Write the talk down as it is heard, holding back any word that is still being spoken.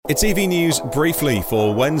It's EV News briefly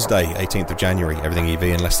for Wednesday, 18th of January. Everything EV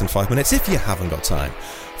in less than 5 minutes if you haven't got time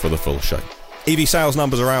for the full show. EV sales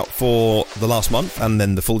numbers are out for the last month and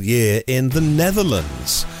then the full year in the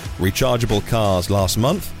Netherlands. Rechargeable cars last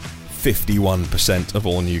month, 51% of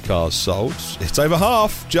all new cars sold. It's over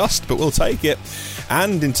half, but we'll take it.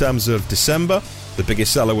 And in terms of December, the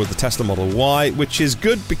biggest seller was the Tesla Model Y, which is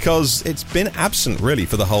good because it's been absent really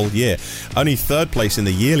for the whole year. Only third place in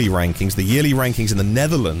the yearly rankings. The yearly rankings in the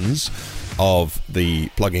Netherlands of the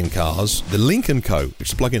plug-in cars, the Lincoln Co., which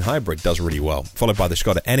is a plug-in hybrid, does really well, followed by the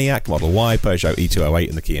Skoda Enyaq, Model Y, Peugeot E208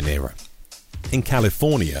 and the Kia Niro. In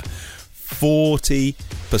California,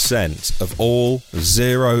 40% of all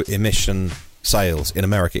zero-emission sales in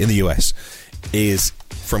America, in the US, is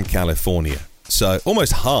from California. So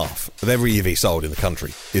almost half of every EV sold in the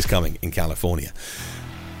country is coming in California.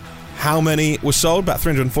 How many were sold? About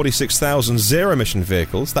 346,000 zero-emission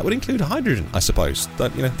vehicles. That would include hydrogen, I suppose.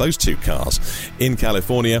 Those two cars in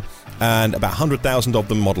California. And about 100,000 of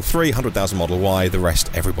them Model 3, 100,000 Model Y, the rest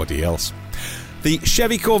everybody else. The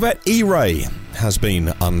Chevy Corvette E-Ray has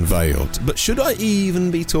been unveiled. But should I even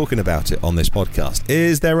be talking about it on this podcast?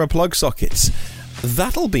 Is there a plug socket?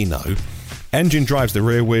 That'll be no. Engine drives the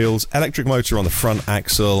rear wheels, electric motor on the front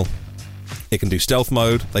axle. It can do stealth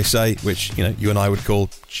mode, they say, which, you and I would call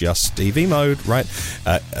just EV mode, right?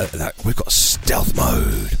 We've got stealth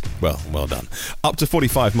mode. Well done. Up to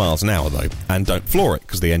 45 miles an hour, though, and don't floor it,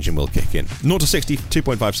 because the engine will kick in. 0 to 60,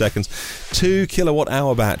 2.5 seconds, 2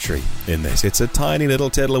 kilowatt-hour battery in this. It's a tiny little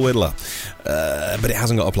tiddler-widdler, but it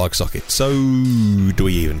hasn't got a plug socket. So, do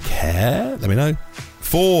we even care? Let me know.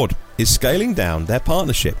 Ford is scaling down their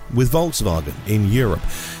partnership with Volkswagen in Europe.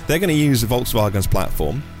 They're going to use Volkswagen's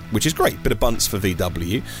platform, which is great, bit of bunts for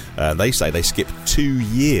VW. They say they skipped 2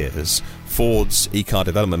 years. Ford's e-car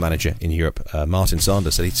development manager in Europe, Martin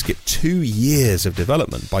Sanders, said he'd skipped 2 years of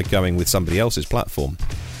development by going with somebody else's platform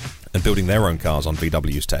and building their own cars on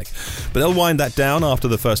VW's tech. But they'll wind that down after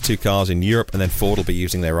the first 2 cars in Europe, and then Ford will be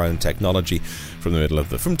using their own technology from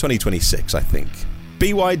 2026, I think.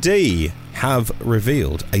 BYD have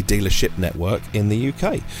revealed a dealership network in the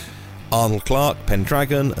UK. Arnold Clark,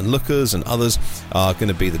 Pendragon and Lookers and others are going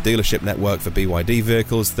to be the dealership network for BYD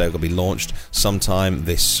vehicles. They're going to be launched sometime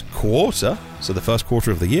this quarter, so the first quarter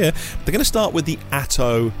of the year. They're going to start with the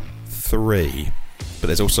Atto 3. But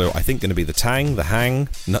there's also, I think, going to be the Tang, the Han.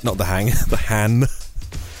 The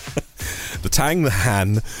Tang, the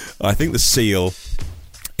Han, I think the Seal.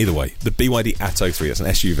 Either way, the BYD Atto 3, that's an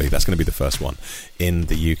SUV, that's going to be the first one in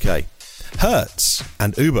the UK. Hertz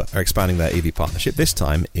and Uber are expanding their EV partnership, this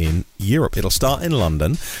time in Europe. It'll start in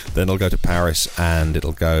London, then it'll go to Paris, and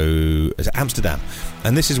it'll go to Amsterdam.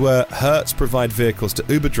 And this is where Hertz provide vehicles to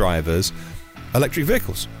Uber drivers, electric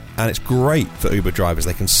vehicles. And it's great for Uber drivers.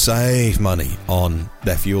 They can save money on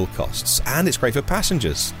their fuel costs. And it's great for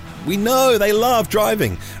passengers. We know they love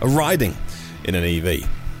driving or riding in an EV.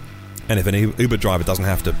 And if an Uber driver doesn't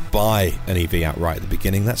have to buy an EV outright at the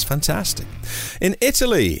beginning, that's fantastic. In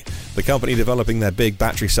Italy, the company developing their big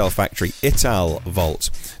battery cell factory, Italvolt,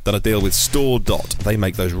 done a deal with StoreDot. They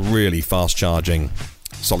make those really fast-charging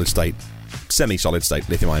solid-state, semi-solid-state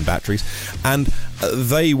lithium-ion batteries. And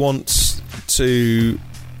they want to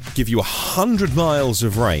give you 100 miles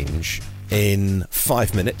of range in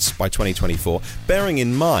 5 minutes by 2024. Bearing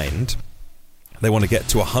in mind, they want to get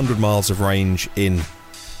to 100 miles of range in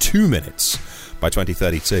 2 minutes by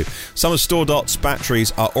 2032. Some of StoreDot's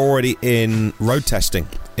batteries are already in road testing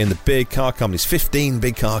in the big car companies. 15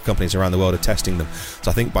 big car companies around the world are testing them. So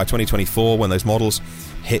I think by 2024, when those models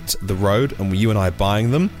hit the road and you and I are buying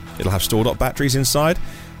them, it'll have StoreDot batteries inside.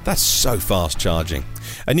 That's so fast charging.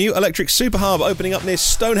 A new electric super hub opening up near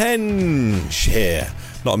Stonehenge here.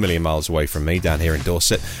 Not a million miles away from me, down here in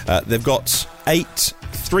Dorset. They've got 8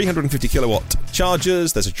 350 kilowatt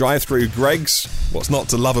chargers. There's a drive-through Greggs. What's not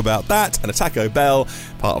to love about that? And a Taco Bell,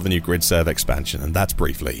 part of the new grid serve expansion. And that's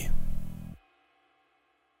briefly.